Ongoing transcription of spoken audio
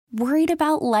Worried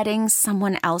about letting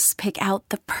someone else pick out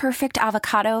the perfect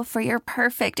avocado for your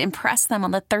perfect impress them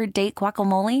on the third date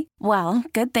guacamole? Well,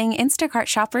 good thing Instacart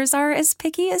shoppers are as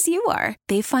picky as you are.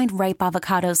 They find ripe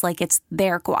avocados like it's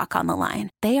their guac on the line.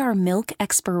 They are milk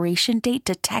expiration date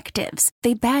detectives.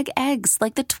 They bag eggs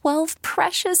like the 12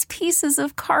 precious pieces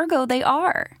of cargo they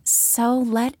are. So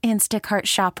let Instacart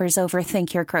shoppers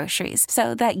overthink your groceries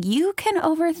so that you can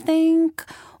overthink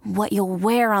what you'll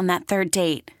wear on that third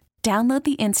date. Download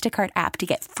the Instacart app to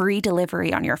get free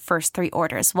delivery on your first 3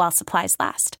 orders while supplies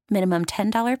last. Minimum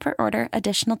 $10 per order.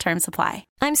 Additional terms apply.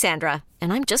 I'm Sandra,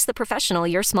 and I'm just the professional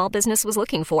your small business was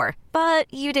looking for. But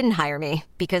you didn't hire me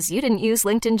because you didn't use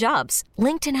LinkedIn Jobs.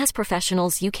 LinkedIn has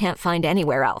professionals you can't find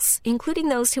anywhere else, including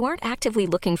those who aren't actively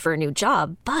looking for a new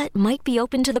job, but might be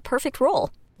open to the perfect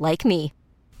role, like me.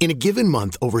 In a given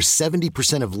month, over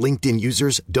 70% of LinkedIn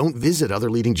users don't visit other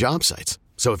leading job sites.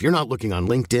 So if you're not looking on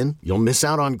LinkedIn, you'll miss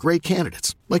out on great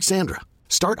candidates like Sandra.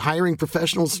 Start hiring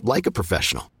professionals like a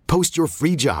professional. Post your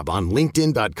free job on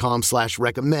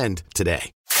linkedin.com/recommend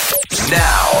today.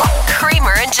 Now,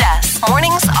 Kramer and Jess,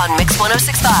 mornings on Mix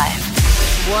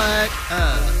 106.5. What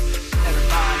up,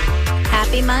 everybody?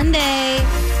 Happy Monday.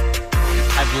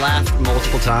 I've laughed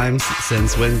multiple times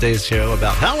since Wednesday's show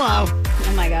about hello.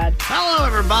 Oh my God. Hello,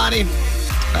 everybody.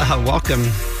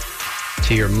 Welcome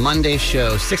to your Monday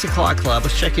show, 6 o'clock club.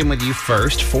 Let's check in with you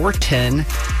first.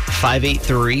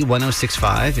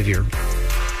 410-583-1065. If you're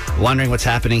wondering what's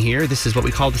happening here, this is what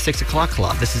we call the 6 o'clock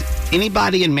club. This is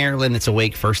anybody in Maryland that's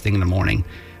awake first thing in the morning.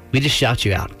 We just shout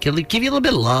you out. Give you a little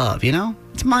bit of love, you know?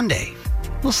 It's Monday. A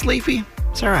little sleepy.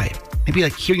 It's all right. Maybe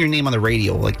like hear your name on the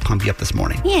radio will like pump you up this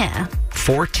morning. Yeah.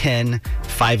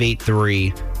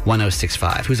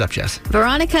 410-583-1065. Who's up, Jess?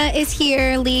 Veronica is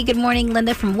here. Lee, good morning.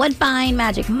 Linda from Woodbine.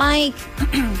 Magic Mike.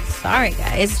 Sorry,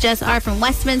 guys. Jess R. from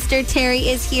Westminster. Terry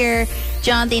is here.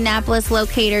 John, the Annapolis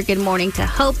locator. Good morning to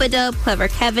Hope-a-Dope. Clever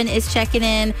Kevin is checking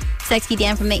in. Sexy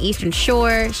Dan from the Eastern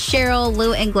Shore. Cheryl,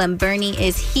 Lou, and Glen Burney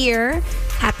is here.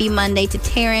 Happy Monday to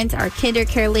Terrence. Our kinder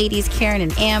care ladies, Karen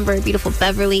and Amber. Beautiful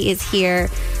Beverly is here.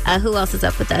 Who else is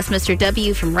up with us? Mr.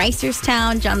 W from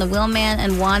Ricerstown. John the Wheelman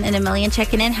and Juan and Emilian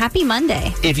checking in. Happy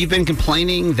Monday. If you've been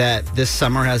complaining that this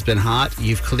summer has been hot,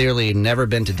 you've clearly never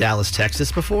been to Dallas,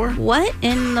 Texas before. What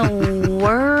in the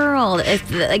world? It's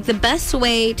like the best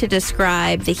way to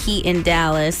describe the heat in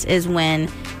Dallas is when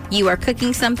you are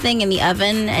cooking something in the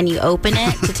oven and you open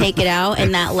it to take it out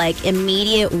and that like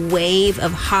immediate wave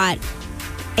of hot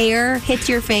air hits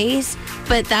your face.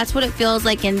 But that's what it feels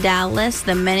like in Dallas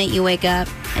the minute you wake up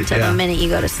until the minute you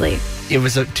go to sleep. It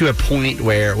was to a point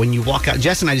where when you walk out,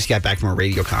 Jess and I just got back from a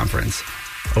radio conference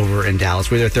over in Dallas.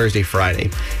 We were there Thursday,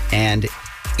 Friday. And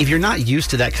if you're not used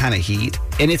to that kind of heat,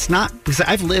 and it's not, because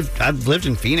I've lived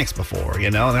in Phoenix before,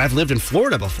 you know, and I've lived in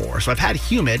Florida before. So I've had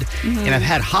humid and I've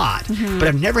had hot, but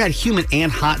I've never had humid and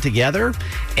hot together.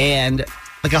 And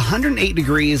like 108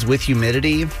 degrees with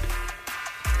humidity.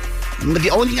 But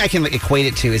the only thing I can like equate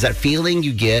it to is that feeling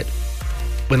you get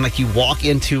when like you walk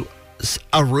into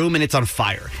a room and it's on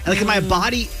fire. And like my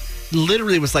body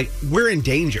literally was like, we're in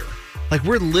danger. Like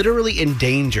we're literally in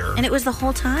danger. And it was the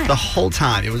whole time. The whole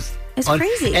time. It was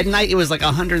crazy. At night, it was like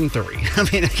 103. I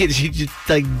mean, you just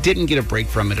like didn't get a break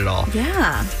from it at all.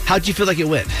 Yeah. How'd you feel like it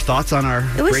went? Thoughts on our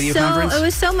radio conference? It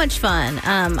was so much fun.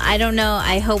 I don't know.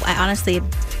 I honestly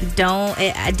don't.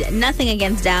 Nothing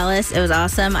against Dallas. It was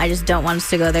awesome. I just don't want us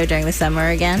to go there during the summer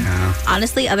again. Yeah.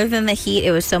 Honestly, other than the heat,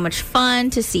 it was so much fun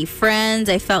to see friends.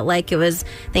 I felt like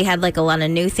they had like a lot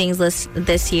of new things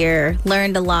this year.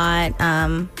 Learned a lot.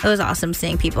 It was awesome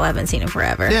seeing people I haven't seen in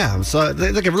forever. Yeah. So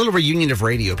like a little reunion of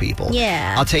radio people.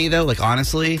 Yeah. I'll tell you though, like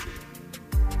honestly,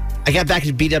 I got back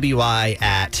to BWI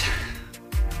at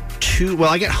 2. Well,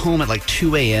 I got home at like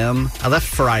 2 a.m. I left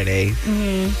Friday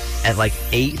at like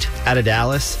 8 out of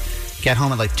Dallas. Got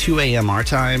home at like 2 a.m. our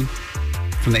time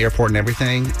from the airport and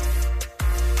everything.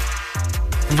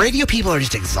 Radio people are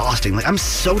just exhausting. Like I'm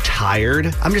so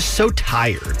tired. I'm just so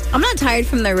tired. I'm not tired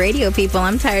from the radio people.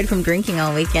 I'm tired from drinking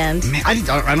all weekend. Man, I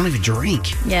don't even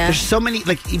drink. Yeah. There's so many,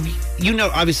 like, you know,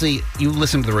 obviously you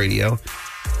listen to the radio.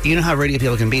 You know how radio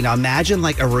people can be. Now imagine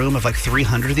like a room of like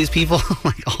 300 of these people,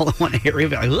 like all in one area.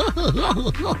 Like,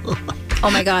 oh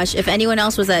my gosh. If anyone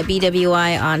else was at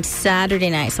BWI on Saturday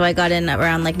night, so I got in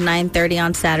around like 9:30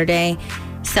 on Saturday.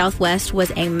 Southwest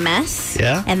was a mess.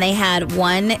 Yeah. And they had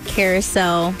one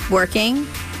carousel working.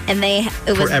 And it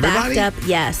was backed up.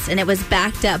 Yes. And it was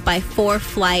backed up by 4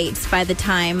 flights by the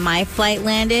time my flight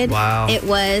landed. Wow. It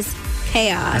was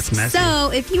chaos. That's messy.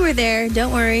 So if you were there,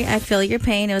 don't worry. I feel your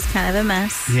pain. It was kind of a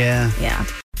mess. Yeah. Yeah.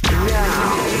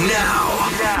 Now.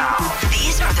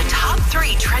 These are the top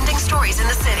 3 trending stories stories in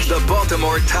the city. The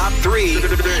Baltimore Top 3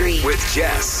 with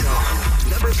Jess.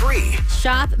 Number 3.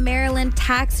 Shop Maryland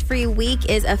tax-free week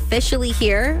is officially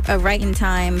here, right in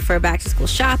time for back-to-school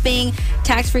shopping.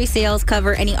 Tax-free sales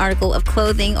cover any article of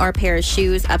clothing or a pair of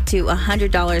shoes up to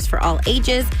 $100 for all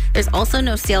ages. There's also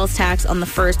no sales tax on the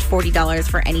first $40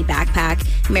 for any backpack.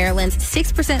 Maryland's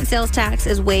 6% sales tax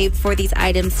is waived for these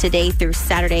items today through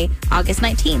Saturday, August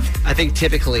 19th. I think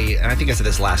typically, and I think I said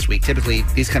this last week, typically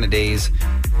these kind of days,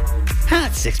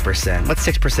 it's 6%. What's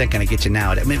 6% going to get you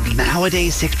now? I mean,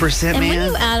 nowadays, 6%, and man. When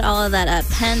you add all of that up,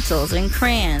 pencils and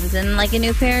crayons and like a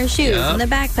new pair of shoes and the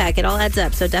backpack, it all adds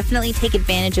up. So definitely take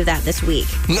advantage of that this week.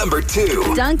 Number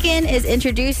 2. Dunkin' is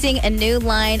introducing a new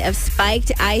line of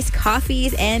spiked iced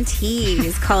coffees and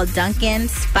teas called Dunkin'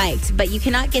 Spiked. But you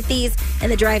cannot get these in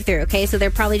the drive-thru, okay? So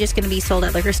they're probably just going to be sold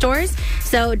at liquor stores.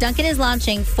 So Dunkin' is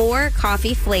launching 4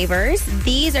 coffee flavors.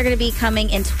 These are going to be coming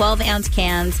in 12-ounce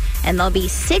cans, and they'll be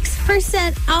 6%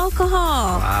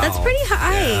 alcohol. Wow. That's pretty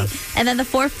high. Yeah. And then the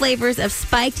 4 flavors of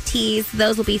spiked teas,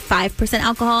 those will be 5%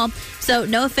 alcohol. So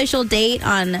no official date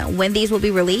on when these will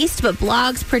be released, but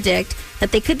blogs predict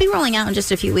that they could be rolling out in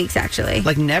just a few weeks, actually.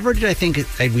 Like, never did I think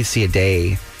we'd see a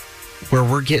day where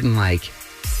we're getting, like,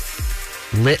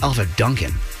 lit off of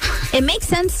Dunkin'. It makes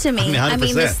sense to me. I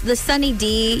mean, the Sunny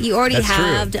D, you already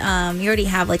have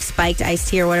like spiked iced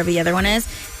tea or whatever the other one is.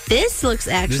 This looks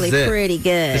actually pretty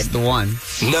good. This is the one.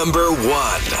 Number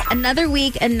 1. Another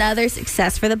week, another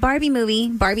success for the Barbie movie.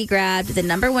 Barbie grabbed the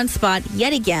number 1 spot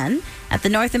yet again at the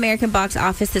North American box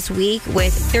office this week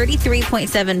with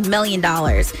 $33.7 million.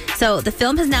 So the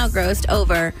film has now grossed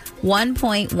over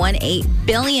 $1.18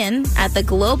 billion at the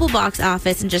global box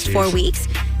office in just 4 weeks,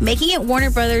 making it Warner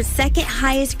Brothers' second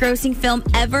highest grossing film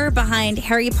ever behind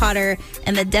Harry Potter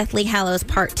and the Deathly Hallows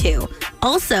Part 2.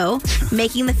 Also,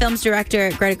 making the film's director,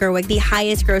 Greta Gerwig, the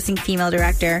highest grossing female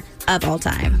director of all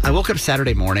time. I woke up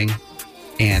Saturday morning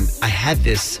and I had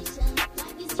this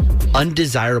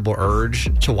undesirable urge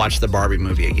to watch the Barbie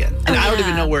movie again. And I don't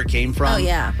even know where it came from. Oh,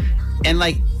 yeah. And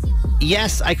like,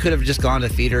 yes, I could have just gone to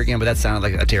theater again, but that sounded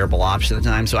like a terrible option at the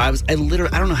time. So I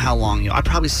don't know how long, I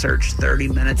probably searched 30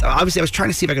 minutes. Obviously, I was trying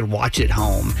to see if I could watch it at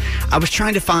home. I was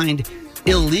trying to find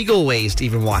illegal ways to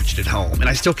even watch it at home, and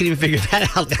I still can't even figure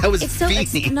that out. I was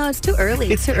fiending. No, it's too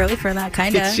early. It's too early for that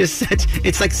kind of. It's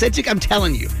just I'm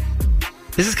telling you.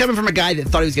 This is coming from a guy that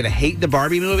thought he was going to hate the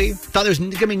Barbie movie. Thought there's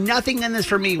going to be nothing in this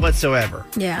for me whatsoever.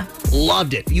 Yeah.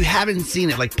 Loved it. You haven't seen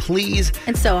it. Like, please.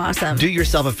 It's so awesome. Do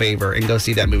yourself a favor and go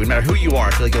see that movie. No matter who you are,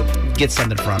 I feel like you'll get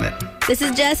something from it. This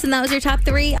is Jess, and that was your top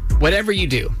 3. Whatever you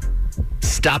do,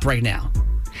 stop right now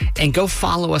and go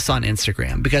follow us on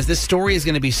Instagram, because this story is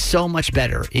going to be so much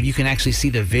better if you can actually see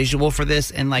the visual for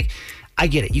this. And like, I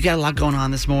get it. You got a lot going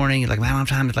on this morning. You're like, man, I don't have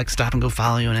time to like stop and go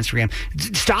follow you on Instagram.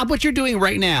 Stop what you're doing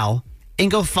right now and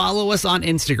go follow us on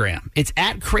Instagram. It's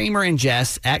at Kramer and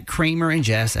Jess, at Kramer and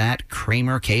Jess, at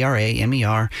Kramer,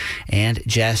 Kramer, and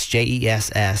Jess,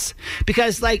 Jess.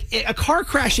 Because, like, a car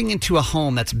crashing into a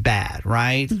home, that's bad,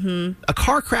 right? Mm-hmm. A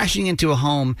car crashing into a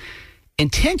home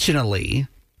intentionally,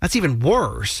 that's even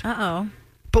worse. Uh-oh.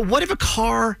 But what if a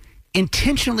car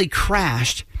intentionally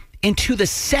crashed into the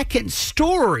second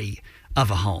story of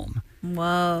a home?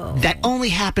 Whoa. That only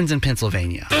happens in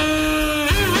Pennsylvania.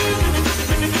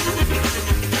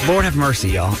 Lord have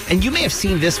mercy, y'all. And you may have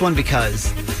seen this one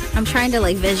because I'm trying to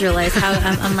like visualize how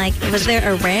I'm like, was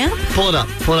there a ramp? Pull it up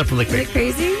really quick. Is it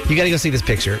crazy? You got to go see this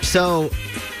picture. So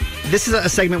this is a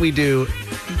segment we do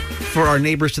for our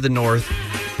neighbors to the north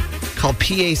called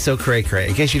PA So Cray Cray.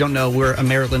 In case you don't know, we're a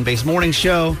Maryland-based morning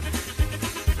show.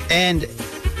 And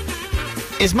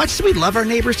as much as we love our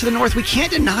neighbors to the north, we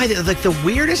can't deny that like the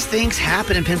weirdest things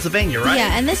happen in Pennsylvania, right?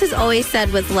 Yeah, and this is always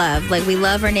said with love. Like, we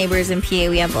love our neighbors in PA.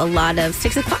 We have a lot of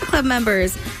 6 O'Clock Club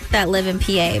members that live in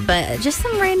PA, but just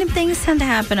some random things tend to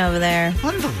happen over there.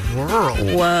 What in the world?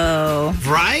 Whoa.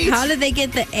 Right? How did they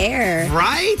get the air?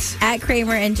 Right? At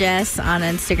Kramer and Jess on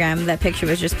Instagram. That picture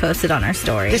was just posted on our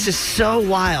story. This is so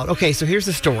wild. Okay, so here's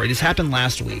the story. This happened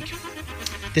last week.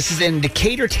 This is in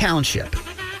Decatur Township.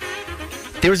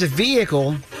 There was a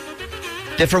vehicle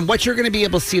that, from what you're going to be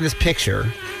able to see in this picture,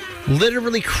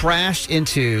 literally crashed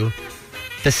into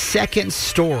the second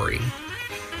story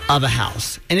of a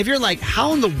house. And if you're like,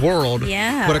 how in the world would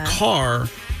a car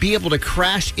be able to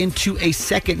crash into a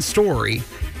second story?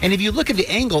 And if you look at the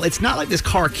angle, it's not like this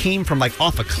car came from like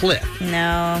off a cliff.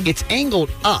 No. It's angled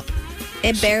up.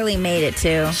 It barely made it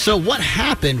too. So what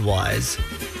happened was,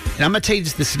 and I'm going to tell you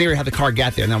just the scenario how the car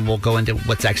got there, and then we'll go into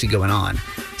what's actually going on.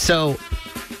 So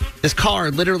this car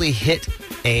literally hit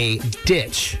a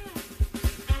ditch,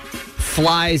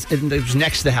 flies, and there's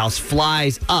next to the house,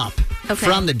 flies up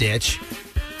from the ditch.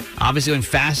 obviously going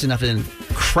fast enough and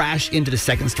crash into the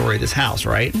second story of this house,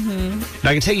 right? Mm-hmm. Now,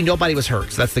 I can tell you nobody was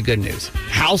hurt, so that's the good news.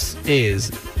 House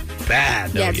is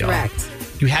bad, though, Yeah, it's y'all. wrecked.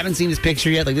 You haven't seen this picture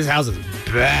yet? Like, this house is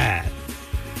bad.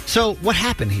 So, what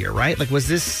happened here, right? Like, was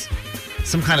this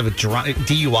some kind of a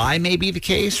DUI maybe the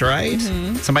case, right?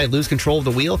 Mm-hmm. Somebody lose control of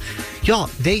the wheel? Y'all,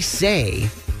 they say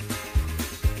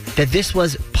that this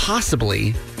was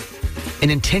possibly an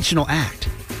intentional act.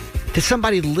 That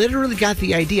somebody literally got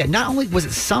the idea. Not only was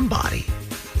it somebody,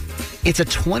 it's a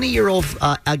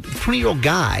 20-year-old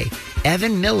guy,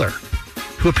 Evan Miller,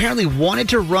 who apparently wanted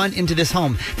to run into this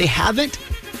home. They haven't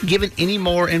given any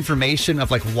more information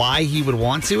of like why he would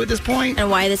want to at this point. And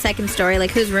why the second story?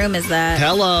 Like, whose room is that?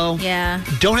 Hello. Yeah.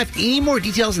 Don't have any more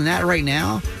details than that right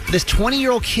now. This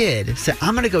 20-year-old kid said,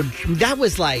 I'm going to go. That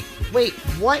was like, wait,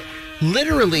 what?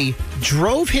 Literally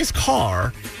drove his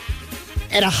car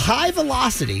at a high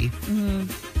velocity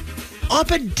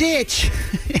up a ditch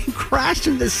and crashed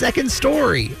into the second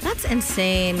story. That's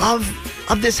insane. Of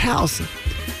this house.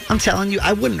 I'm telling you,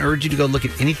 I wouldn't urge you to go look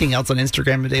at anything else on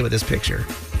Instagram today with this picture.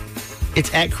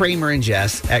 It's at Kramer and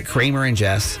Jess, at Kramer and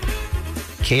Jess,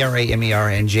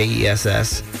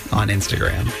 KramerandJess on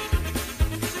Instagram.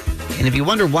 And if you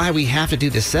wonder why we have to do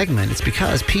this segment, it's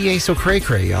because PA's so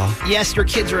cray-cray, y'all. Yes, your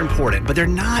kids are important, but they're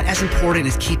not as important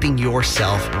as keeping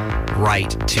yourself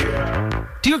right, too.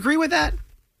 Do you agree with that?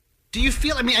 Do you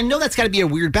feel, I mean, I know that's got to be a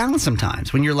weird balance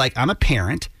sometimes when you're like, I'm a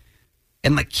parent,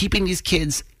 and like keeping these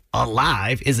kids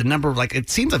alive is it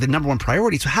seems like the number one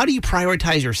priority. So how do you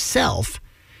prioritize yourself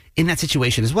in that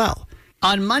situation as well?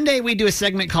 On Monday, we do a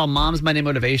segment called Mom's Monday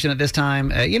Motivation at this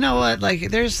time. You know what? Like,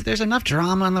 there's enough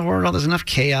drama in the world. There's enough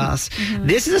chaos. Mm-hmm.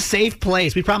 This is a safe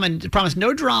place. We promise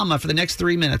no drama for the next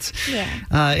 3 minutes. Yeah.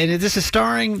 And this is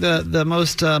starring the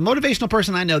most motivational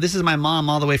person I know. This is my mom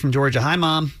all the way from Georgia. Hi,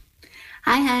 Mom.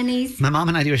 Hi, honeys. My mom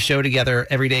and I do a show together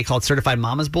every day called Certified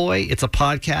Mama's Boy. It's a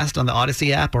podcast on the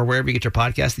Odyssey app or wherever you get your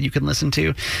podcast that you can listen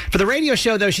to. For the radio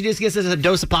show, though, she just gives us a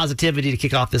dose of positivity to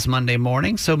kick off this Monday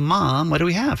morning. So, Mom, what do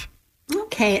we have?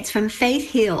 Okay, it's from Faith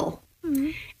Hill.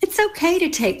 Mm-hmm. It's okay to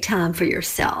take time for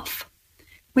yourself.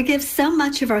 We give so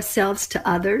much of ourselves to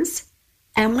others,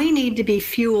 and we need to be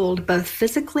fueled both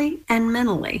physically and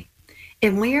mentally.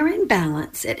 If we are in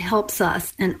balance, it helps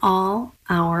us in all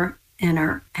our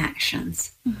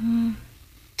interactions. Mm-hmm.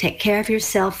 Take care of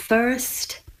yourself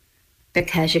first,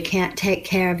 because you can't take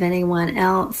care of anyone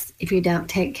else if you don't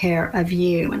take care of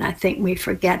you. And I think we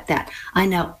forget that. I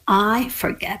know I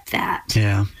forget that.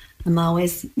 Yeah. I'm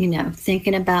always,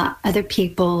 thinking about other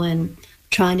people and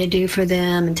trying to do for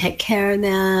them and take care of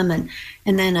them.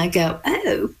 And then I go,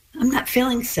 oh, I'm not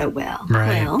feeling so well.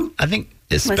 Right. Well, I think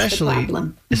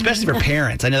especially for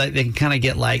parents. I know that they can kind of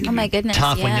get like oh my goodness,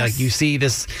 tough yes. when you see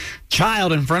this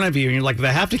child in front of you and you're like, they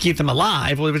have to keep them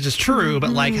alive, which is true.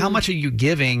 But like, how much are you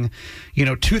giving,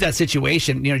 to that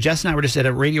situation? Jess and I were just at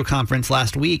a radio conference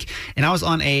last week, and I was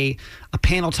on a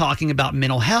panel talking about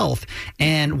mental health.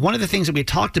 And one of the things that we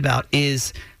talked about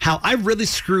is how I really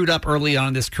screwed up early on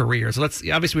in this career. So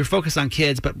obviously we're focused on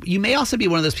kids, but you may also be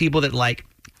one of those people that like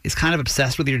is kind of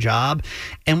obsessed with your job.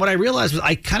 And what I realized was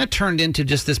I kind of turned into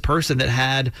just this person that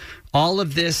had all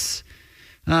of this.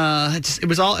 It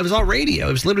was all radio.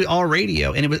 It was literally all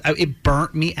radio, and it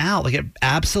burnt me out. Like, it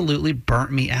absolutely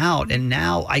burnt me out. And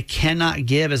now I cannot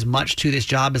give as much to this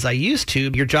job as I used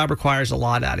to. Your job requires a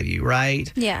lot out of you,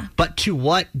 right? Yeah. But to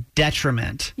what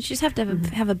detriment? You just have to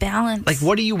have a balance. Like,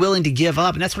 what are you willing to give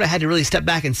up? And that's what I had to really step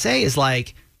back and say is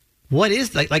like, what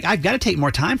is like I've got to take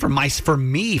more time for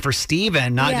me, for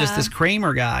Steven, not just this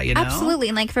Kramer guy, Absolutely.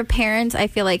 And like for parents, I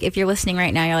feel like if you're listening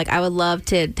right now, you're like, I would love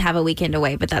to have a weekend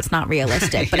away, but that's not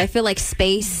realistic. But I feel like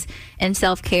space and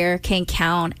self-care can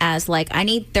count as like, I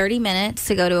need 30 minutes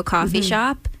to go to a coffee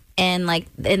shop. And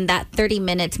that 30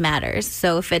 minutes matters.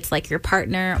 So if it's like your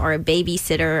partner or a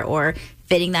babysitter or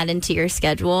fitting that into your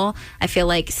schedule, I feel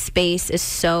like space is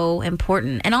so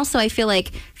important. And also I feel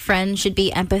like friends should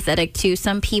be empathetic too.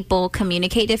 Some people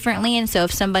communicate differently. And so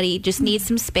if somebody just needs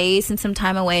some space and some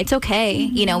time away, it's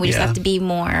okay. We just have to be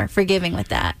more forgiving with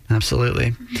that.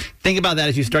 Absolutely. Think about that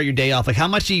as you start your day off. Like, how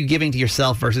much are you giving to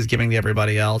yourself versus giving to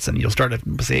everybody else? And you'll start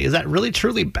to say, is that really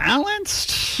truly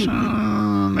balanced?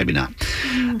 Maybe not.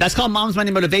 That's called Mom's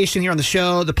Monday Motivation here on the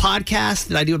show. The podcast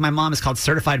that I do with my mom is called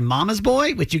Certified Mama's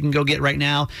Boy, which you can go get right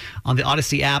now on the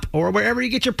Odyssey app or wherever you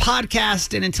get your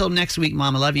podcast. And until next week,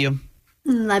 Mom, I love you.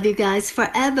 Love you guys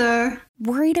forever.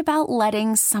 Worried about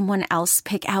letting someone else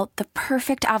pick out the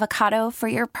perfect avocado for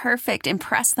your perfect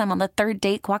impress them on the third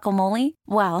date guacamole?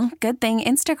 Well, good thing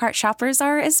Instacart shoppers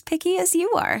are as picky as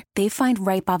you are. They find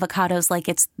ripe avocados like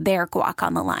it's their guac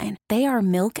on the line. They are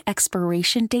milk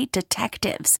expiration date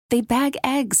detectives. They bag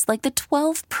eggs like the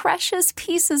 12 precious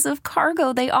pieces of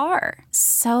cargo they are.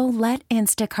 So let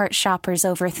Instacart shoppers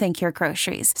overthink your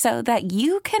groceries so that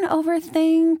you can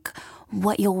overthink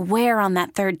what you'll wear on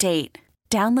that third date.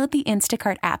 Download the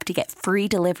Instacart app to get free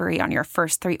delivery on your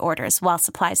first 3 orders while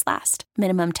supplies last.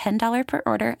 Minimum $10 per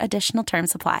order. Additional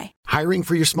terms apply. Hiring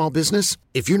for your small business?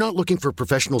 If you're not looking for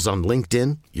professionals on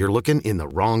LinkedIn, you're looking in the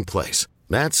wrong place.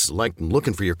 That's like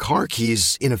looking for your car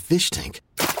keys in a fish tank.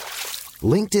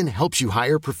 LinkedIn helps you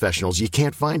hire professionals you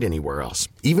can't find anywhere else,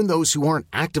 even those who aren't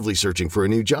actively searching for a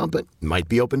new job but might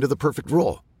be open to the perfect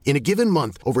role. In a given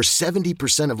month, over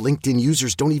 70% of LinkedIn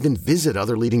users don't even visit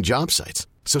other leading job sites.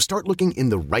 So start looking in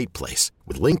the right place.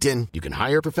 With LinkedIn, you can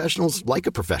hire professionals like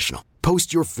a professional.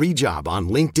 Post your free job on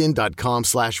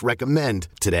linkedin.com/recommend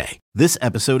today. This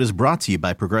episode is brought to you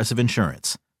by Progressive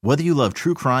Insurance. Whether you love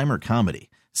true crime or comedy,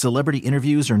 celebrity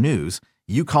interviews or news,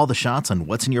 you call the shots on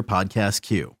what's in your podcast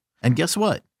queue. And guess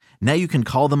what? Now you can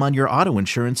call them on your auto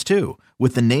insurance too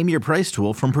with the Name Your Price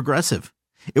tool from Progressive.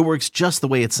 It works just the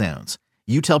way it sounds.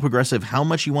 You tell Progressive how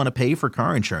much you want to pay for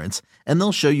car insurance, and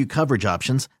they'll show you coverage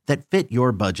options that fit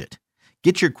your budget.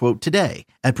 Get your quote today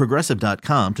at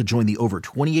Progressive.com to join the over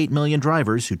 28 million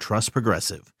drivers who trust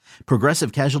Progressive.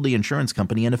 Progressive Casualty Insurance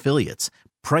Company and Affiliates.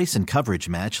 Price and coverage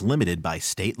match limited by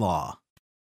state law.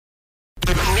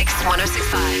 Mix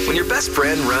 106.5. When your best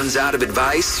friend runs out of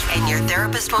advice, And your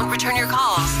therapist won't return your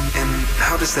calls. and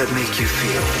how does that make you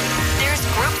feel? There's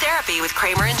group therapy with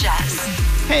Kramer and Jess.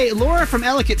 Hey, Laura from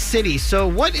Ellicott City. So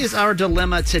what is our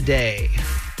dilemma today?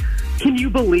 Can you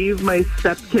believe my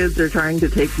stepkids are trying to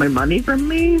take my money from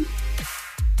me?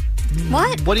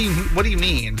 What? What do you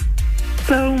mean?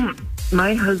 So,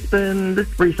 my husband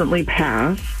recently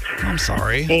passed. I'm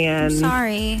sorry. And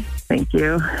Sorry. thank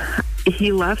you.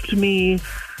 He left me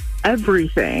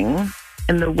everything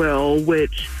in the will,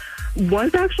 which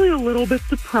was actually a little bit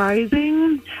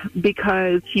surprising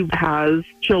because he has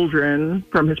children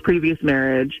from his previous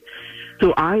marriage.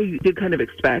 So I did kind of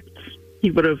expect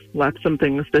he would have left some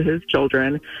things to his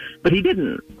children, but he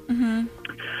didn't. Mm-hmm.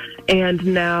 And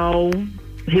now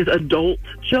his adult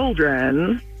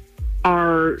children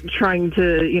are trying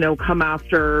to, come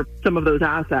after some of those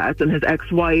assets. And his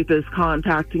ex-wife is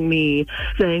contacting me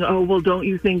saying, oh, well, don't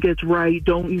you think it's right?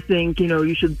 Don't you think,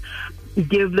 you should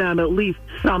give them at least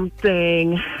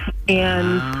something?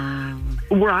 And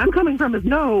where I'm coming from is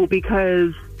no,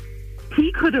 because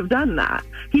he could have done that.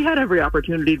 He had every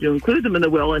opportunity to include them in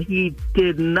the will, and he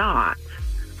did not.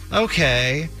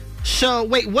 Okay. So,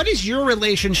 wait, what is your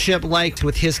relationship like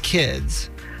with his kids?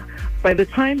 By the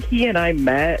time he and I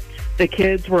met, the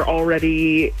kids were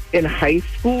already in high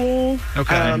school.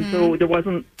 Okay. So there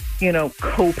wasn't,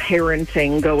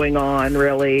 co-parenting going on,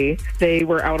 really. They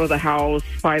were out of the house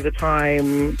by the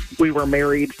time we were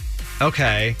married.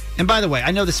 Okay. And by the way, I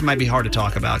know this might be hard to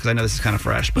talk about because I know this is kind of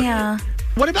fresh, but Yeah.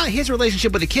 what about his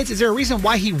relationship with the kids? Is there a reason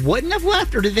why he wouldn't have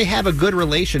left, or did they have a good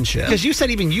relationship? Because you said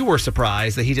even you were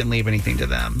surprised that he didn't leave anything to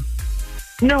them.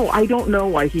 No, I don't know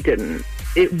why he didn't.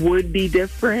 It would be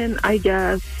different, I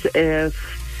guess,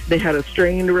 if they had a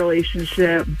strained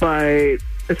relationship, but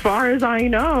as far as I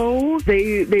know,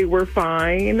 they were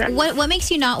fine. What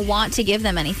makes you not want to give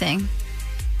them anything?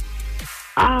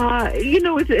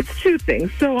 It's two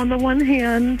things. So on the one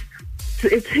hand,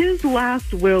 it's his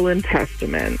last will and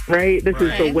testament, right? This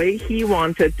is the way he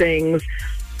wanted things.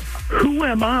 Who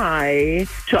am I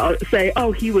to say,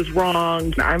 oh, he was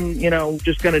wrong, I'm,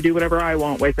 just going to do whatever I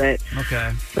want with it.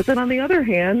 Okay. But then on the other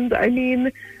hand,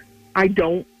 I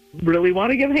don't really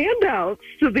want to give handouts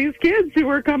to these kids who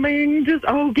are coming just,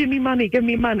 oh, give me money, give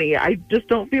me money. I just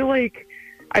don't feel like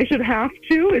I should have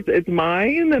to. It's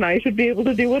mine, and I should be able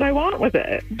to do what I want with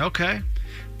it. Okay.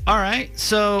 All right.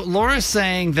 So Laura's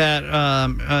saying that,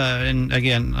 and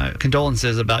again,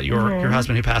 condolences about your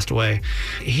husband who passed away.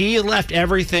 He left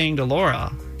everything to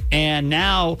Laura, and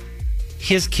now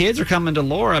his kids are coming to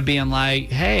Laura being like,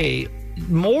 hey,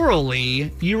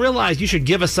 morally, you realize you should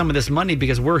give us some of this money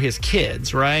because we're his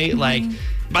kids, right? Mm-hmm. Like,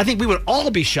 I think we would all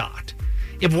be shocked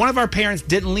if one of our parents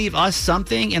didn't leave us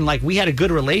something and like we had a good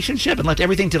relationship and left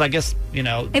everything to, I guess,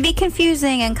 It'd be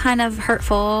confusing and kind of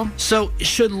hurtful. So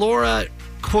should Laura,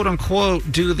 quote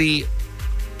unquote, do the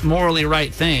morally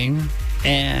right thing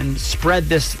and spread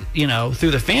this,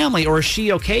 through the family? Or is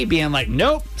she okay being like,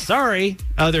 nope, sorry,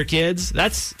 other kids,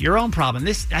 that's your own problem?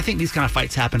 I think these kind of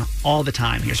fights happen all the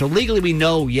time here. So legally we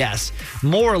know yes.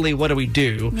 Morally, what do we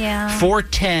do? Yeah.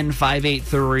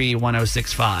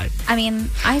 410-583-1065. I mean,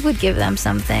 I would give them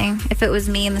something if it was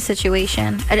me in the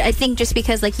situation. I think just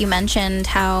because, like you mentioned,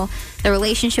 how the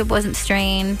relationship wasn't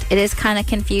strained, it is kind of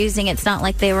confusing. It's not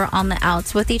like they were on the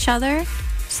outs with each other.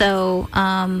 So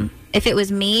if it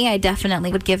was me, I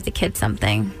definitely would give the kid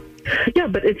something. Yeah,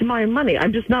 but it's my money.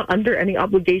 I'm just not under any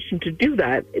obligation to do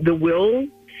that. The will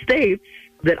states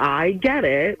that I get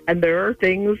it, and there are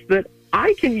things that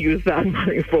I can use that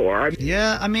money for.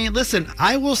 Yeah, I mean, listen,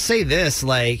 I will say this,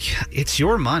 it's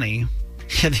your money.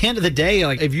 At the end of the day,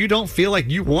 if you don't feel like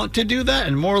you want to do that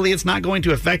and morally it's not going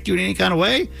to affect you in any kind of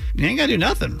way, you ain't got to do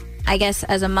nothing. I guess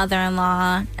as a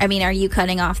mother-in-law, are you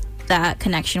cutting off that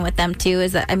connection with them too?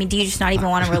 Do you just not even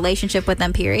want a relationship with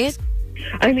them, period?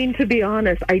 To be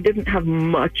honest, I didn't have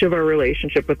much of a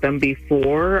relationship with them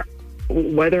before.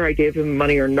 Whether I gave them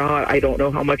money or not, I don't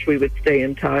know how much we would stay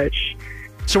in touch.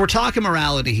 So we're talking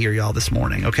morality here, y'all, this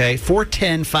morning, okay?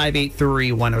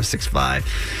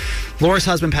 410-583-1065. Laura's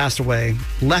husband passed away,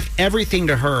 left everything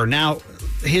to her. Now,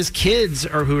 his kids,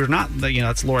 who are not,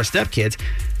 it's Laura's stepkids,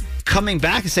 coming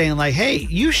back and saying, hey,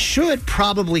 you should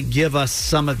probably give us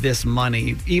some of this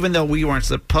money, even though we weren't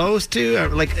supposed to,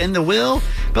 in the will.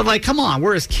 But, come on,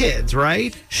 we're his kids,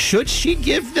 right? Should she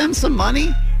give them some money?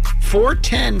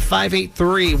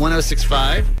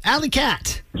 410-583-1065. Alley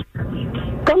Cat.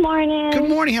 Good morning. Good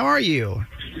morning. How are you?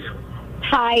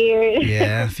 Tired.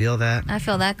 Yeah, feel that. I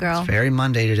feel that, girl. It's very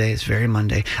Monday today. It's very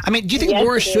Monday. Do you think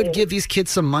Laura should give these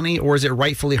kids some money, or is it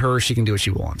rightfully hers? She can do what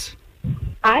she wants?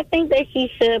 I think that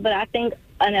she should, but I think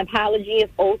an apology is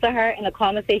owed to her and a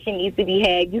conversation needs to be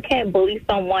had. You can't bully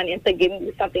someone into giving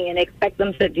you something and expect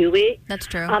them to do it. That's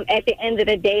true. At the end of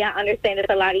the day, I understand there's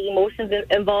a lot of emotions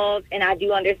involved, and I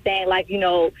do understand,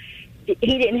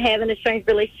 he didn't have an estranged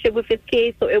relationship with his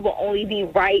kids, so it will only be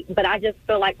right. But I just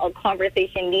feel like a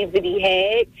conversation needs to be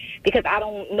had, because I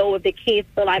don't know if the kids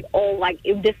feel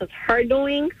if this is her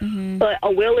doing. Mm-hmm. But a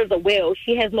will is a will.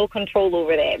 She has no control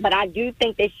over that. But I do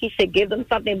think that she should give them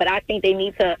something, but I think they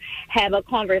need to have a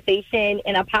conversation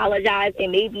and apologize,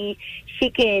 and maybe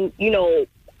she can,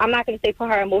 I'm not going to say put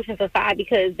her emotions aside,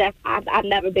 because I've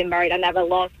never been married. I never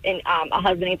lost a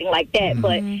husband, anything like that. Mm-hmm.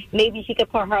 But maybe she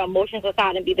could put her emotions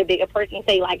aside and be the bigger person and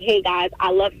say, hey, guys, I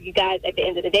love you guys at the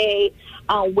end of the day.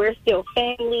 We're still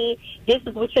family. This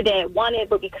is what your dad wanted,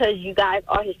 but because you guys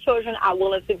are his children, I'm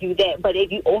willing to do that. But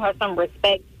if you owe her some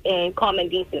respect and common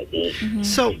decency. Mm-hmm.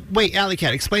 So, wait, Alley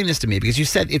Cat, explain this to me, because you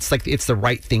said it's the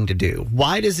right thing to do.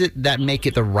 Why does that make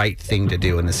it the right thing to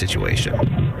do in this situation?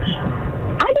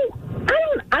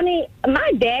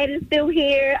 My dad is still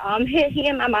here. He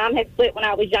and my mom had split when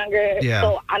I was younger. Yeah.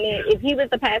 So, if he was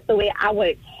to pass away, I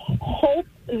would hope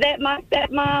that my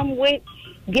stepmom would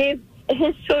give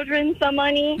his children some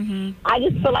money. Mm-hmm. I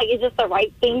just feel like it's just the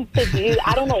right thing to do.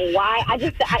 I don't know why. I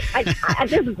just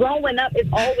growing up, it's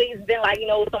always been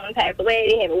someone passed away,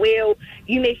 they have a will.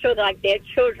 You make sure that their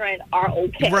children are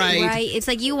okay. Right. It's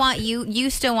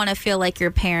you still want to feel like your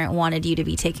parent wanted you to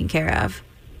be taken care of.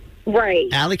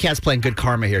 Right. Alley Cat's playing good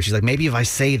karma here. She's like, maybe if I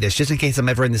say this, just in case I'm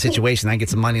ever in the situation, I can get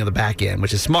some money on the back end,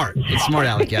 which is smart. It's smart,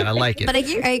 Alley Cat. I like it. But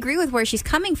I agree with where she's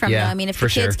coming from, yeah, though. If the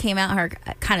kids came out her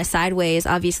kind of sideways,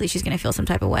 obviously she's going to feel some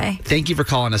type of way. Thank you for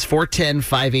calling us.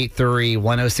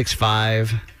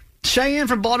 410-583-1065. Cheyenne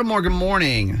from Baltimore, good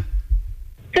morning.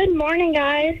 Good morning,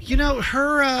 guys.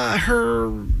 Her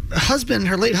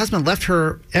late husband left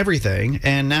her everything,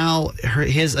 and now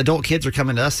his adult kids are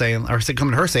coming to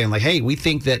her saying, hey, we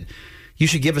think that you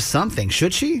should give us something.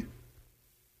 Should she?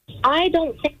 I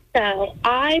don't think so.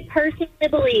 I personally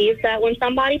believe that when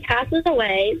somebody passes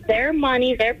away, their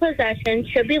money, their possessions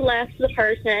should be left to the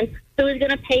person who is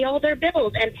going to pay all their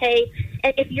bills and pay.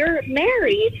 And if you're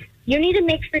married, you need to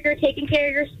make sure you're taking care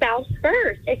of your spouse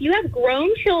first. If you have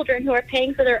grown children who are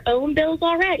paying for their own bills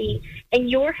already and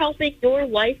you're helping your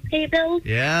wife pay bills,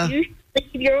 you should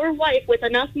leave your wife with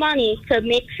enough money to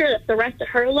make sure that the rest of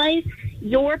her life,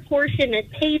 your portion is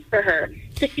paid for her,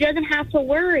 so she doesn't have to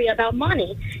worry about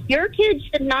money. Your kids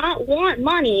should not want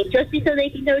money just so they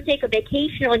can go take a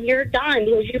vacation when you're done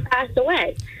because you passed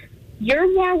away.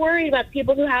 You're more worried about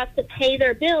people who have to pay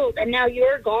their bills, and now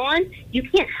you're gone. You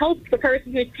can't help the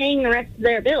person who's paying the rest of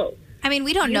their bills. I mean,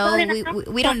 we don't know.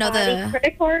 We don't know the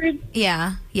credit cards.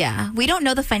 Yeah. We don't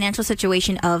know the financial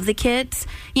situation of the kids.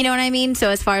 You know what I mean? So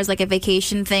as far as like a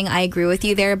vacation thing, I agree with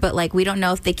you there. But like, we don't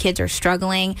know if the kids are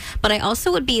struggling. But I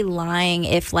also would be lying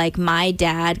if like my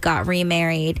dad got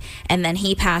remarried and then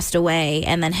he passed away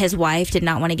and then his wife did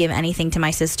not want to give anything to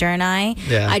my sister and I.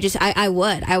 Yeah.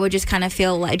 I would just kind of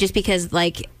feel like, just because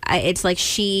like it's like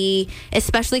she,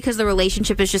 especially because the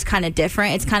relationship is just kind of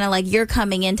different. It's kind of like you're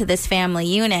coming into this family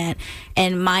unit,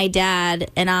 and my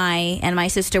dad and I and my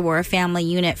sister were a family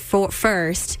unit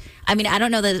first. I mean, I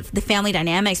don't know the family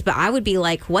dynamics, but I would be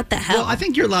like, what the hell? Well, I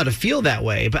think you're allowed to feel that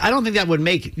way, but I don't think that would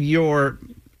make your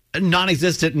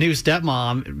non-existent new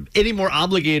stepmom any more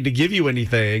obligated to give you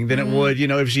anything than it would,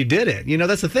 if she did it.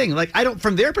 That's the thing. Like,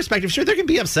 from their perspective, sure, they can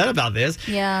be upset about this.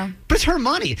 Yeah. But it's her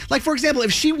money. Like, for example,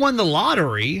 if she won the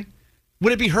lottery,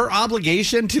 would it be her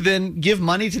obligation to then give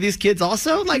money to these kids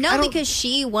also? Like, no, because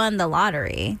she won the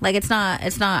lottery. Like, it's not,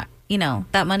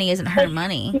 that money isn't her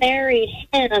money. She married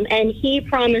him, and he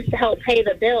promised to help pay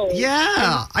the bills.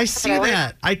 Yeah, I see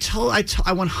that. I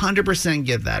 100%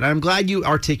 get that. I'm glad you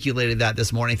articulated that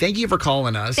this morning. Thank you for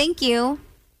calling us. Thank you.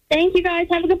 Thank you, guys.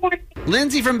 Have a good morning.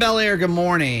 Lindsay from Bel Air, good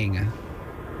morning.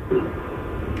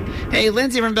 Hey,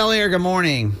 Lindsay from Bel Air, good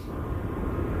morning.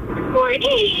 Good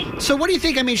morning. So what do you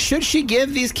think? I mean, should she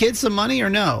give these kids some money or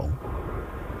no?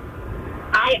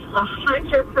 I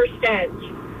 100%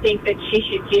 think that she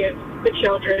should give the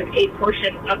children a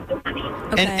portion of the money.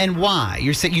 Okay. And why?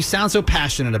 You sound so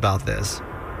passionate about this.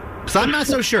 Because I'm not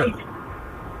so sure.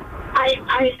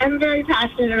 I am very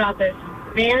passionate about this.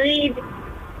 Married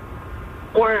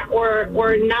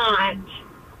or not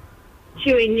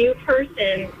to a new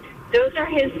person, those are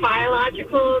his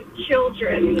biological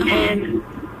children. And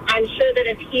I'm sure that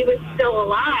if he was still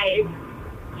alive,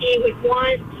 he would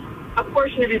want a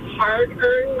portion of his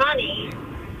hard-earned money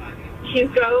to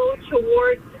go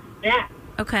towards them.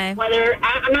 Okay. Whether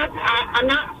I'm not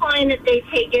implying that they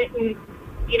take it and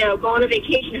go on a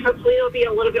vacation. Hopefully, they'll be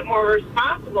a little bit more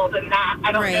responsible than that.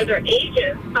 I don't know their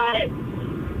ages, but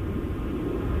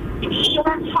he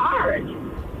worked hard.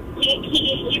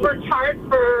 He worked hard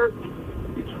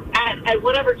at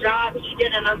whatever job he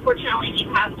did, and unfortunately, he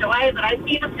passed away. But I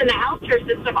see this in the healthcare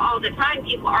system all the time.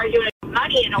 People arguing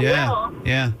money in a will.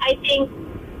 Yeah. I think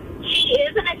she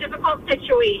is in a difficult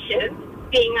situation,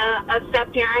 being a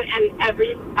step-parent and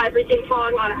everything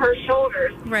falling on her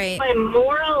shoulders. Right. But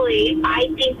morally, I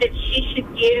think that she should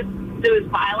give those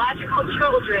biological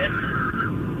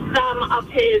children some of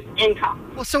his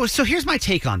income. Well, so here's my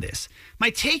take on this. My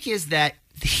take is that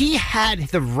he had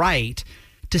the right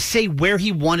to say where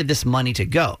he wanted this money to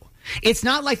go. It's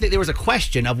not like that there was a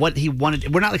question of what he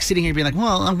wanted. We're not like sitting here being like,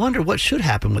 well, I wonder what should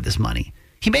happen with this money.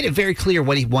 He made it very clear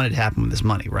what he wanted to happen with this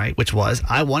money, right? Which was,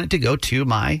 I want it to go to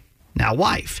my now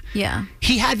wife. Yeah.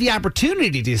 He had the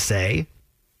opportunity to say,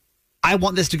 I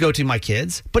want this to go to my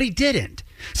kids, but he didn't.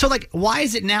 So, like, why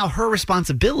is it now her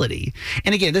responsibility?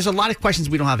 And again, there's a lot of questions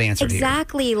we don't have answered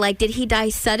exactly. here. Like, did he die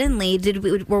suddenly?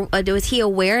 Was he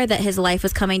aware that his life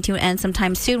was coming to an end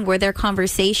sometime soon? Were there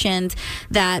conversations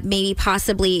that maybe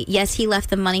possibly, yes, he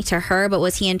left the money to her, but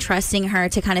was he entrusting her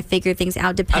to kind of figure things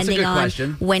out depending on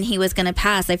when he was going to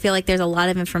pass? I feel like there's a lot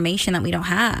of information that we don't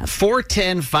have.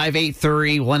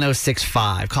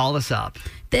 410-583-1065. Call us up.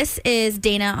 This is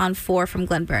Dana on 4 from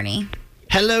Glen Burnie.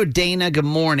 Hello, Dana. Good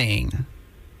morning.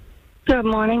 Good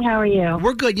morning. How are you?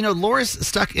 We're good. Laura's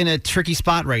stuck in a tricky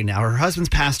spot right now. Her husband's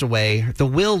passed away. The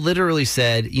will literally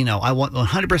said, I want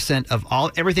 100%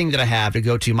 of everything that I have to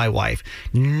go to my wife.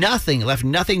 Left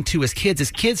nothing to his kids.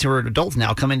 His kids, who are adults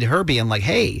now, come into her being like,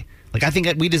 hey, I think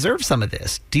that we deserve some of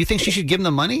this. Do you think she should give him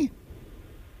the money?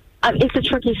 It's a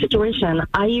tricky situation.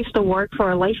 I used to work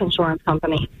for a life insurance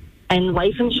company, and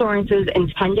life insurance's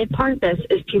intended purpose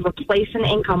is to replace an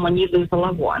income when you lose a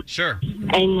loved one. Sure.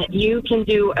 And you can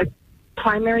do a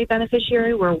primary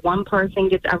beneficiary where one person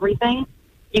gets everything.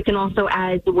 You can also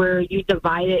add where you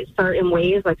divide it certain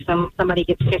ways, like somebody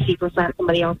gets 50%,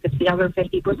 somebody else gets the other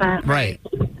 50%. Right.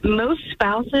 Most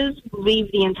spouses leave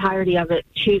the entirety of it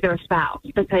to their spouse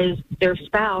because their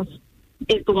spouse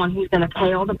is the one who's going to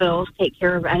pay all the bills, take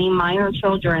care of any minor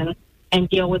children, and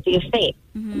deal with the estate.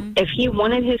 Mm-hmm. If he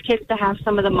wanted his kids to have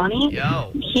some of the money,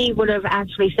 he would have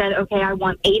actually said, okay, I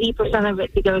want 80% of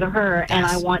it to go to her, and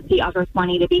I want the other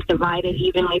 20 to be divided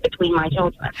evenly between my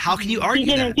children. How can you argue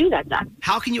that? He didn't do that then.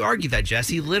 How can you argue that, Jess?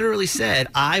 He literally said,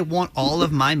 I want all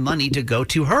of my money to go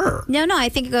to her. No, I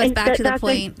think it goes back to the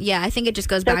point. I think it just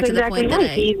goes back to the point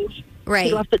that Right.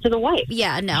 He left it to the wife.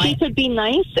 Yeah, no. She could be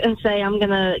nice and say, I'm going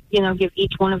to, give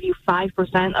each one of you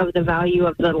 5% of the value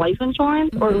of the life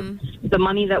insurance or the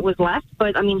money that was left.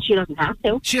 But, she doesn't have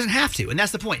to. She doesn't have to, and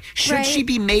that's the point. Should she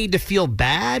be made to feel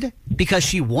bad because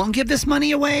she won't give this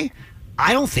money away?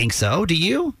 I don't think so. Do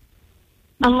you?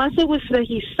 Unless it was that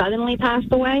he suddenly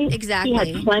passed away. Exactly. He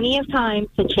had plenty of time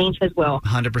to change his will.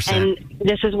 100%. And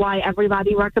this is why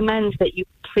everybody recommends that you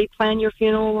pre-plan your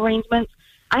funeral arrangements.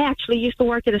 I actually used to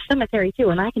work at a cemetery, too,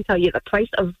 and I can tell you the price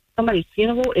of somebody's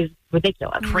funeral is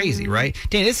ridiculous. Crazy, right?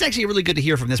 Dan, it's actually really good to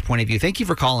hear from this point of view. Thank you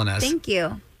for calling us. Thank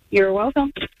you. You're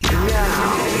welcome.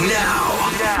 Now.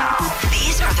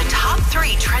 These are the top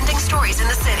 3 trending stories in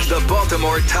the city. The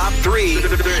Baltimore Top 3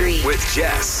 with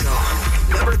Jess.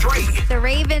 Number 3. The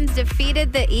Ravens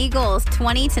defeated the Eagles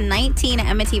 20-19 at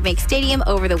M&T Bank Stadium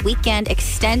over the weekend,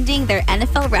 extending their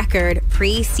NFL record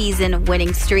preseason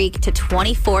winning streak to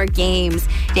 24 games,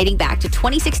 dating back to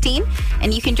 2016.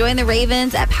 And you can join the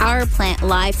Ravens at Power Plant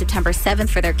Live September 7th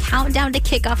for their Countdown to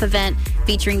Kickoff event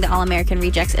featuring the All-American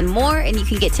Rejects and more. And you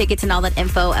can get tickets and all that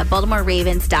info at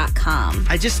BaltimoreRavens.com.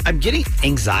 I'm getting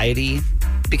anxiety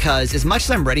because as much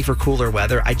as I'm ready for cooler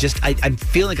weather, I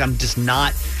feel like I'm just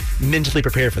not mentally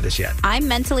prepared for this yet. I'm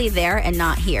mentally there and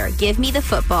not here. Give me the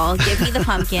football. Give me the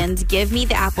pumpkins. Give me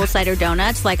the apple cider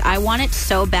donuts. Like, I want it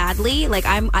so badly. Like,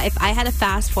 if I had a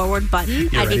fast forward button,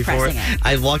 I'd be pressing it.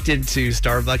 I walked into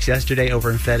Starbucks yesterday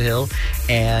over in Fed Hill,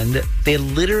 and they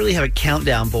literally have a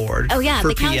countdown board. Oh yeah, for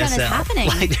the countdown PSL. is happening.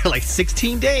 Like, they're like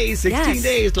 16 days till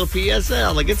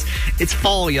PSL. Like, it's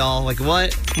fall, y'all. Like,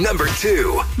 what? Number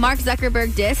 2. Mark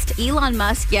Zuckerberg dissed Elon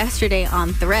Musk yesterday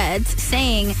on Threads,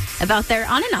 saying about their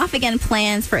on and off again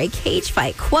plans for a cage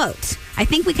fight, quote, I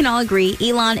think we can all agree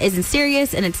Elon isn't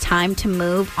serious and it's time to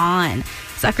move on.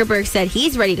 Zuckerberg said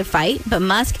he's ready to fight, but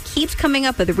Musk keeps coming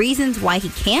up with reasons why he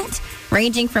can't,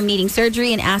 ranging from needing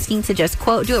surgery and asking to just,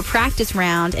 quote, do a practice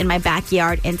round in my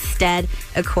backyard instead,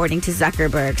 according to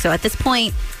Zuckerberg. So at this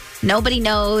point, nobody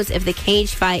knows if the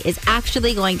cage fight is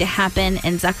actually going to happen,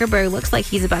 and Zuckerberg looks like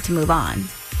he's about to move on.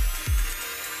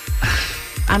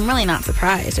 I'm really not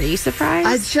surprised. Are you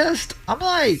surprised?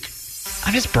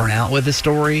 I'm just burnt out with the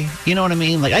story. You know what I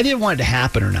mean? Like, I didn't want it to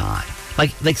happen or not.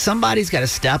 Like somebody's got to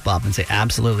step up and say,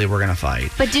 absolutely, we're going to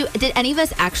fight. But did any of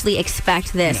us actually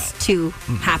expect this to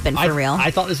happen for real?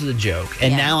 I thought this was a joke.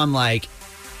 And now I'm like,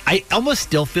 I almost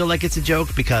still feel like it's a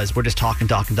joke because we're just talking. And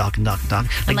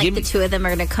the two of them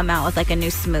are going to come out with like a new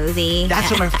smoothie.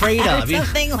 That's what I'm afraid of.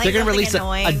 Something like they're going to release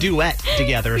annoying. a duet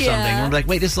together or something. And we're like,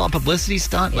 wait, this is all a publicity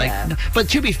stunt? Like, no. But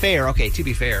to be fair,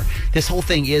 this whole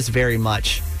thing is very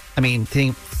much,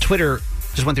 Twitter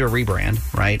just went through a rebrand,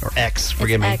 right? Or X,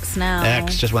 forgive me. X now.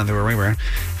 X just went through a rebrand.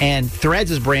 And Threads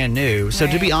is brand new. So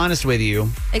to be honest with you,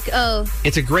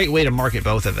 it's a great way to market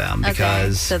both of them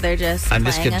because... So they're just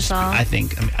playing us all? I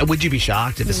think, would you be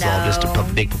shocked if this is all just a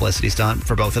big publicity stunt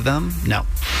for both of them? No.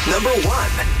 Number 1.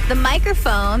 The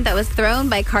microphone that was thrown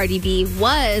by Cardi B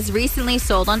was recently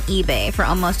sold on eBay for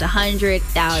almost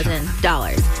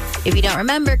 $100,000. If you don't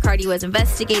remember, Cardi was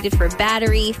investigated for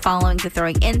battery following the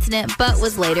throwing incident, but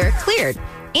was later cleared.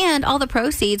 And all the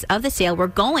proceeds of the sale were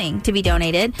going to be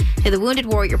donated to the Wounded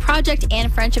Warrior Project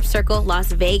and Friendship Circle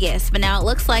Las Vegas. But now it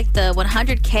looks like the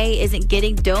 $100K isn't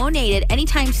getting donated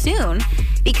anytime soon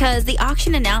because the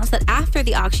auction announced that after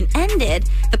the auction ended,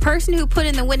 the person who put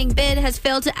in the winning bid has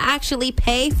failed to actually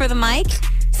pay for the mic.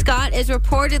 Scott is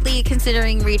reportedly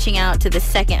considering reaching out to the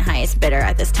second highest bidder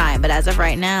at this time. But as of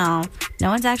right now, no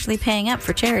one's actually paying up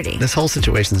for charity. This whole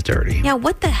situation's dirty. Yeah,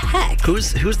 what the heck?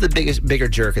 Who's the bigger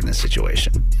jerk in this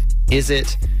situation? Is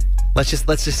it, let's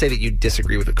just say that you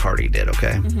disagree with what Cardi did,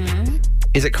 okay? Mm-hmm.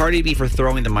 Is it Cardi B for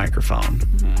throwing the microphone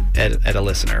at a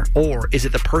listener? Or is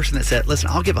it the person that said, listen,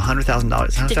 I'll give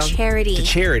 $100,000 to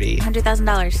charity.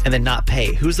 $100,000. And then not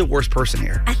pay? Who's the worst person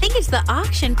here? I think it's the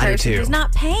auction person who's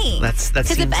not paying. Because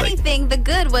if anything, the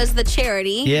good was the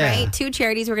charity, right? 2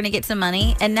 charities were going to get some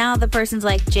money. And now the person's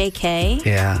like, JK.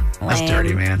 Yeah, that's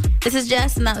dirty, man. This is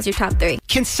Jess, and that was your top 3.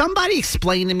 Can somebody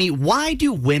explain to me, why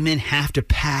do women have to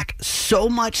pack so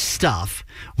much stuff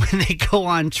when they go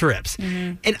on trips?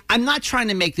 Mm-hmm. And I'm not trying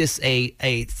to make this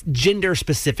a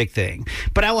gender-specific thing,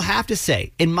 but I will have to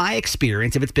say, in my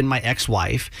experience, if it's been my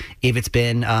ex-wife, if it's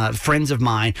been friends of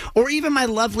mine, or even my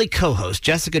lovely co-host,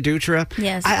 Jessica Dutra,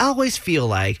 I always feel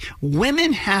like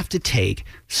women have to take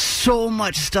so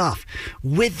much stuff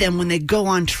with them when they go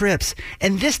on trips.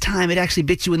 And this time, it actually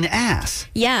bit you in the ass.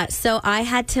 Yeah, so I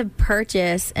had to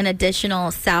purchase an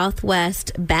additional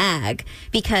Southwest bag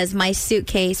because my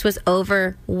suitcase was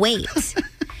overweight.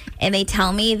 and they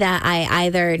tell me that I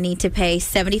either need to pay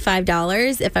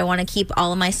 $75 if I want to keep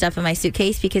all of my stuff in my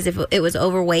suitcase because if it was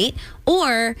overweight,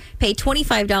 or pay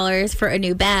 $25 for a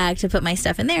new bag to put my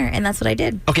stuff in there. And that's what I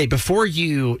did. Okay, before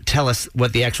you tell us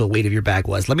what the actual weight of your bag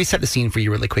was, let me set the scene for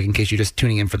you really quick in case you're just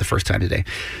tuning in for the first time today.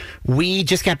 We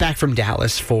just got back from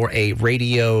Dallas for a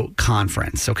radio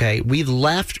conference, okay? We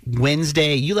left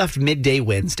Wednesday. You left midday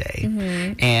Wednesday.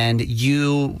 Mm-hmm. And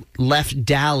you left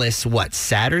Dallas, what,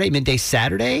 Saturday? Midday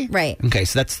Saturday? Right. Okay,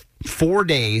 so that's 4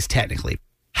 days technically.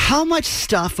 How much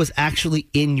stuff was actually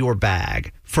in your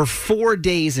bag for 4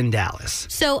 days in Dallas?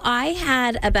 So I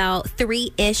had about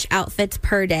 3-ish outfits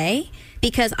per day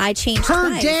because I changed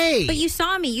per day. But you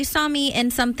saw me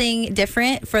in something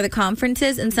different for the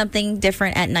conferences and something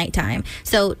different at nighttime.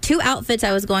 So 2 outfits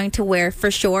I was going to wear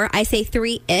for sure. I say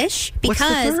 3-ish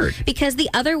because the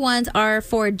other ones are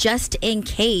for just in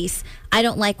case I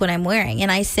don't like what I'm wearing.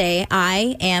 And I say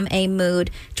I am a mood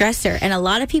dresser. And a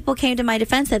lot of people came to my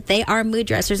defense that they are mood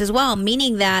dressers as well,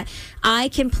 meaning that I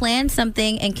can plan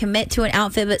something and commit to an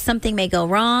outfit, but something may go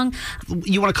wrong.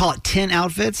 You want to call it 10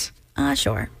 outfits?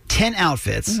 Sure. 10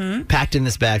 outfits packed in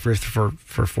this bag for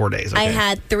 4 days. Okay. I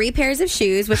had 3 pairs of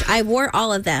shoes, which I wore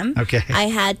all of them. Okay. I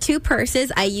had 2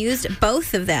 purses. I used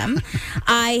both of them.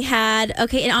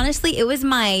 And honestly, it was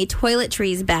my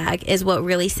toiletries bag is what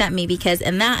really sent me, because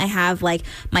in that I have like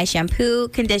my shampoo,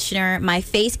 conditioner, my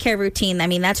face care routine. I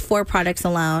mean, that's 4 products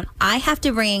alone. I have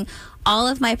to bring all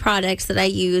of my products that I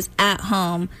use at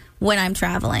home when I'm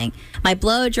traveling. My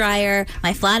blow dryer,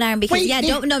 my flat iron, because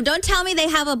don't tell me they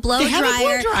have a blow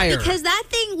dryer. Because that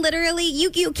thing literally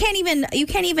you can't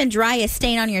even dry a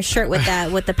stain on your shirt with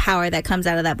that with the power that comes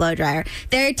out of that blow dryer.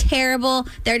 They're terrible.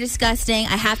 They're disgusting.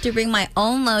 I have to bring my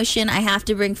own lotion. I have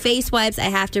to bring face wipes.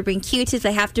 I have to bring Q-tips. I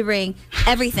have to bring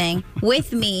everything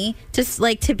with me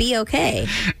to be okay.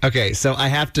 Okay, so I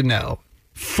have to know.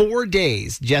 4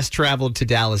 days Jess traveled to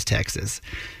Dallas, Texas.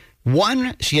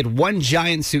 She had 1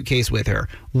 giant suitcase with her.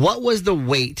 What was the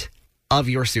weight of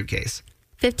your suitcase?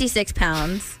 56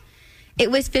 pounds. It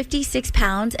was 56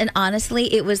 pounds, and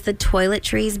honestly, it was the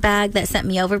toiletries bag that sent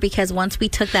me over, because once we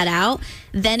took that out,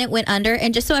 then it went under.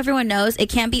 And just so everyone knows, it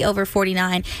can't be over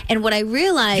 49. And what I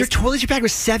realized... Your toiletry bag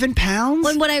was 7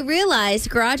 pounds? What I realized,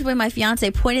 Garage Boy, my fiance,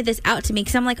 pointed this out to me,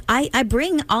 because I'm like, I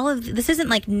bring all of... This isn't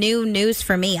like new news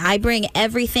for me. I bring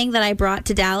everything that I brought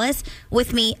to Dallas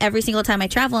with me every single time I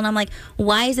travel. And I'm like,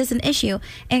 why is this an issue?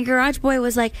 And Garage Boy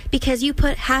was like, because you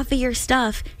put half of your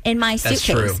stuff in my suitcase.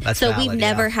 That's true. That's so valid, we've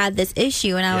never had this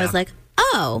issue. And I was like,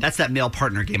 oh. That's that male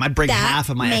partner game. I bring half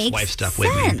of my ex-wife stuff with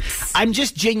me. I'm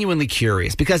just genuinely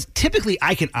curious, because typically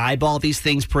I can eyeball these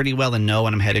things pretty well and know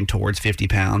when I'm heading towards 50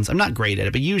 pounds. I'm not great at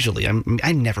it, but usually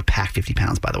I never pack 50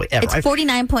 pounds, by the way, ever. It's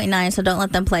 49.9, so don't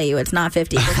let them play you. It's not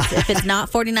 50. If it's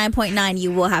not 49.9,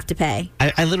 you will have to pay.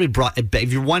 I literally brought,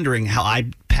 if you're wondering how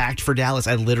I packed for Dallas,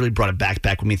 I literally brought a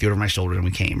backpack with me, threw it over my shoulder, and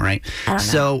we came, right? I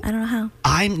don't know how.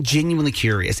 I'm genuinely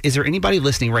curious. Is there anybody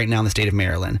listening right now in the state of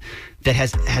Maryland that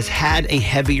has had a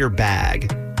heavier bag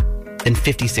than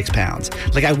 56 pounds?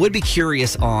 Like, I would be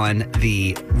curious on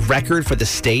the record for the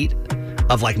state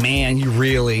of like, man, you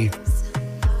really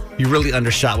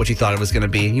undershot what you thought it was going to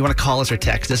be. You want to call us or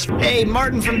text us? Hey,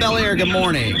 Martin from Bel Air, good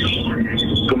morning.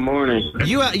 Good morning.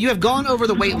 You have gone over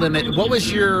the weight limit. What was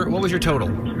your total?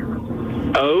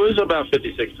 Oh, it was about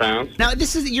 56 pounds. Now,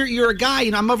 this is you're a guy.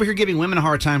 I'm over here giving women a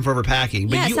hard time for overpacking.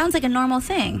 But it sounds like a normal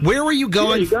thing. Where were you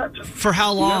going for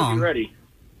how long? You gotta be ready.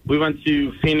 We went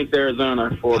to Phoenix,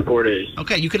 Arizona for 4 days.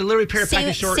 Okay, you could literally pair a pack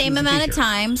of shorts. Same amount of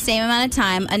time.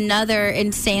 Another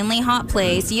insanely hot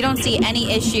place. You don't see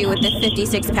any issue with the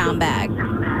 56-pound bag.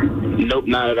 Nope,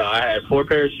 not at all. I had 4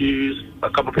 pair of shoes, a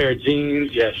couple pair of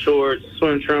jeans, shorts,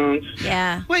 swim trunks.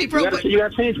 Yeah. Wait, bro. You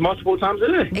got to change multiple times a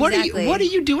day. Exactly. What are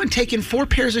you doing taking 4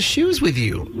 pairs of shoes with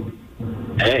you?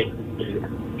 Hey.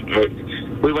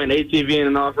 We went ATVing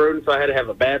and off-roading, so I had to have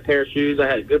a bad pair of shoes. I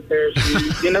had a good pair of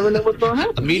shoes. You never know what's going to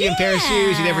happen. A medium pair of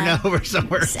shoes, you never know where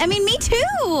somewhere. I mean, me too.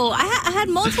 I had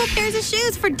multiple pairs of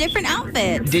shoes for different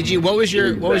outfits. Did you? What was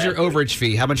your overage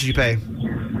fee? How much did you pay?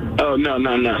 Oh, no.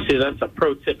 See, that's a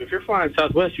pro tip. If you're flying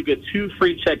Southwest, you get 2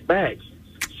 free checked bags.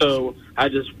 So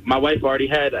my wife already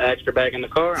had an extra bag in the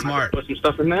car. Smart. I just put some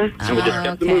stuff in there, and we just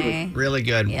kept it moving. Really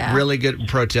good. Yeah. Really good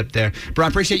pro tip there. Bro, I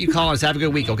appreciate you calling us. Have a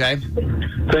good week, okay?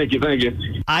 Thank you.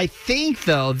 I think,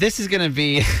 though, this is going to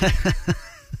be...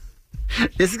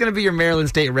 This is going to be your Maryland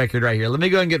State record right here. Let me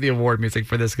go and get the award music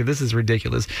for this, because this is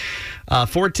ridiculous.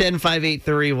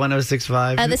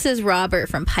 410-583-1065. This is Robert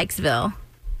from Pikesville.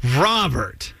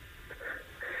 Robert.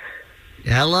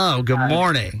 Hello. Good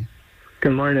morning.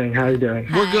 Good morning. How are you doing?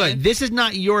 We're good. This is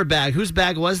not your bag. Whose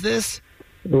bag was this?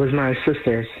 It was my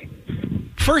sister's.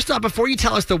 first off, before you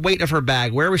tell us the weight of her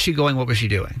bag, where was she going? What was she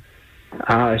doing?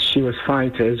 She was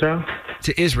flying to Israel.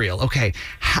 To Israel, okay.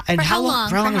 And how long?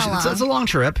 For how long was she? It's a long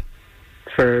trip.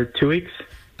 For 2 weeks.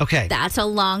 Okay. That's a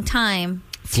long time.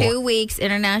 2 weeks,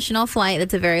 international flight.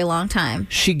 That's a very long time.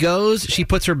 She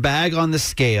puts her bag on the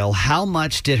scale. How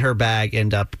much did her bag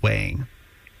end up weighing?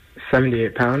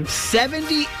 78 pounds.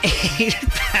 78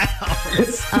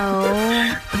 pounds.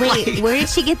 Oh. Wait, where did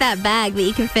she get that bag that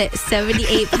you can fit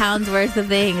 78 pounds worth of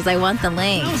things? I want the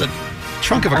link. That was a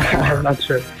trunk of a car. I'm not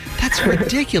sure. That's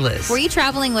ridiculous. Were you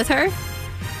traveling with her?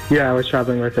 Yeah, I was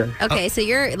traveling with her. Okay, so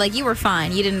you were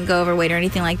fine. You didn't go overweight or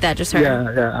anything like that, just her?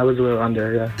 Yeah, I was a little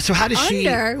under, yeah. So how does she...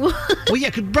 Under? Well, yeah,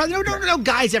 brother, no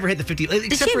guys ever hit the 50,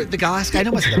 except for the last guy.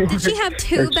 No one's that. Did she have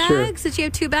two bags? Did she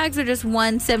have two bags or just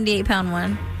one 78-pound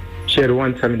one? She had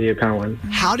one 78-pound one.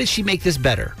 How did she make this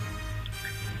better?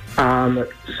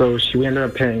 So we ended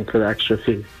up paying for the extra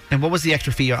fee. And what was the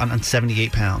extra fee on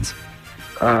 78 pounds?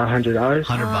 $100.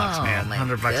 $100, man.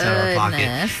 $100 out of her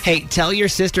pocket. Hey, tell your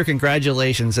sister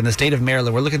congratulations. In the state of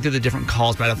Maryland, we're looking through the different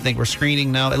calls, but I don't think we're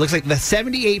screening. No, it looks like the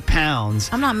 78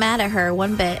 pounds. I'm not mad at her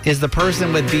one bit. Is the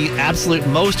person with the absolute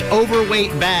most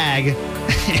overweight bag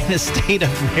in the state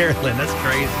of Maryland. That's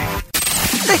crazy.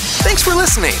 Hey, thanks for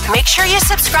listening. Make sure you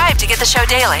subscribe to get the show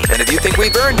daily. And if you think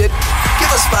we've earned it, give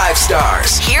us 5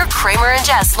 stars. Hear Kramer and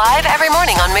Jess live every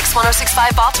morning on Mix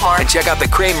 106.5 Baltimore. And check out the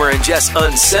Kramer and Jess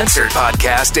Uncensored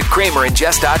podcast at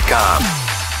kramerandjess.com.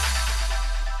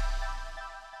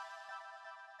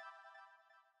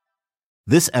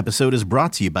 This episode is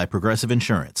brought to you by Progressive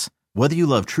Insurance. Whether you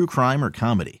love true crime or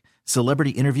comedy,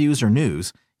 celebrity interviews or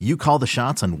news, you call the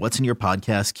shots on what's in your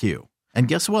podcast queue. And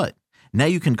guess what? Now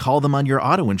you can call them on your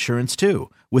auto insurance too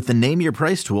with the Name Your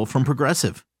Price tool from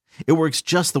Progressive. It works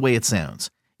just the way it sounds.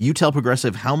 You tell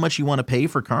Progressive how much you want to pay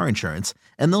for car insurance,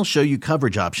 and they'll show you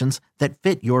coverage options that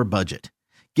fit your budget.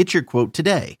 Get your quote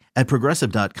today at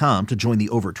Progressive.com to join the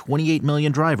over 28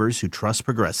 million drivers who trust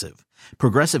Progressive.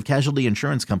 Progressive Casualty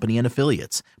Insurance Company and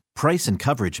Affiliates. Price and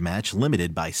coverage match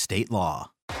limited by state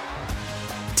law.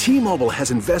 T-Mobile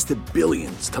has invested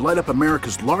billions to light up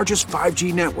America's largest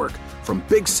 5G network, from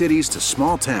big cities to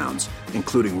small towns,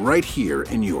 including right here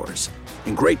in yours.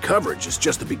 And great coverage is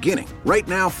just the beginning. Right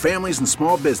now, families and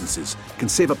small businesses can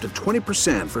save up to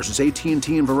 20% versus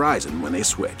AT&T and Verizon when they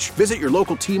switch. Visit your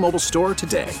local T-Mobile store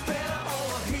today.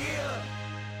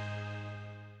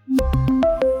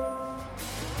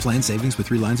 Plan savings with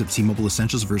 3 lines of T-Mobile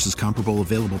Essentials versus comparable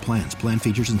available plans. Plan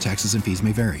features and taxes and fees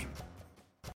may vary.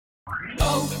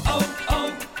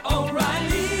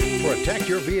 Protect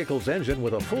your vehicle's engine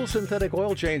with a full synthetic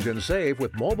oil change and save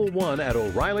with Mobile One at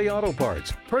O'Reilly Auto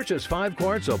Parts. Purchase 5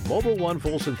 quarts of Mobile One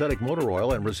full synthetic motor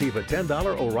oil and receive a $10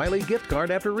 O'Reilly gift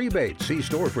card after rebate. See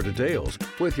store for details.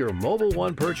 With your Mobile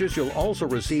One purchase, you'll also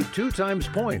receive 2 times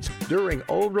points during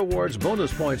O Rewards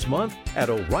Bonus Points Month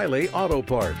at O'Reilly Auto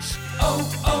Parts.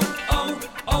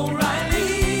 O'Reilly.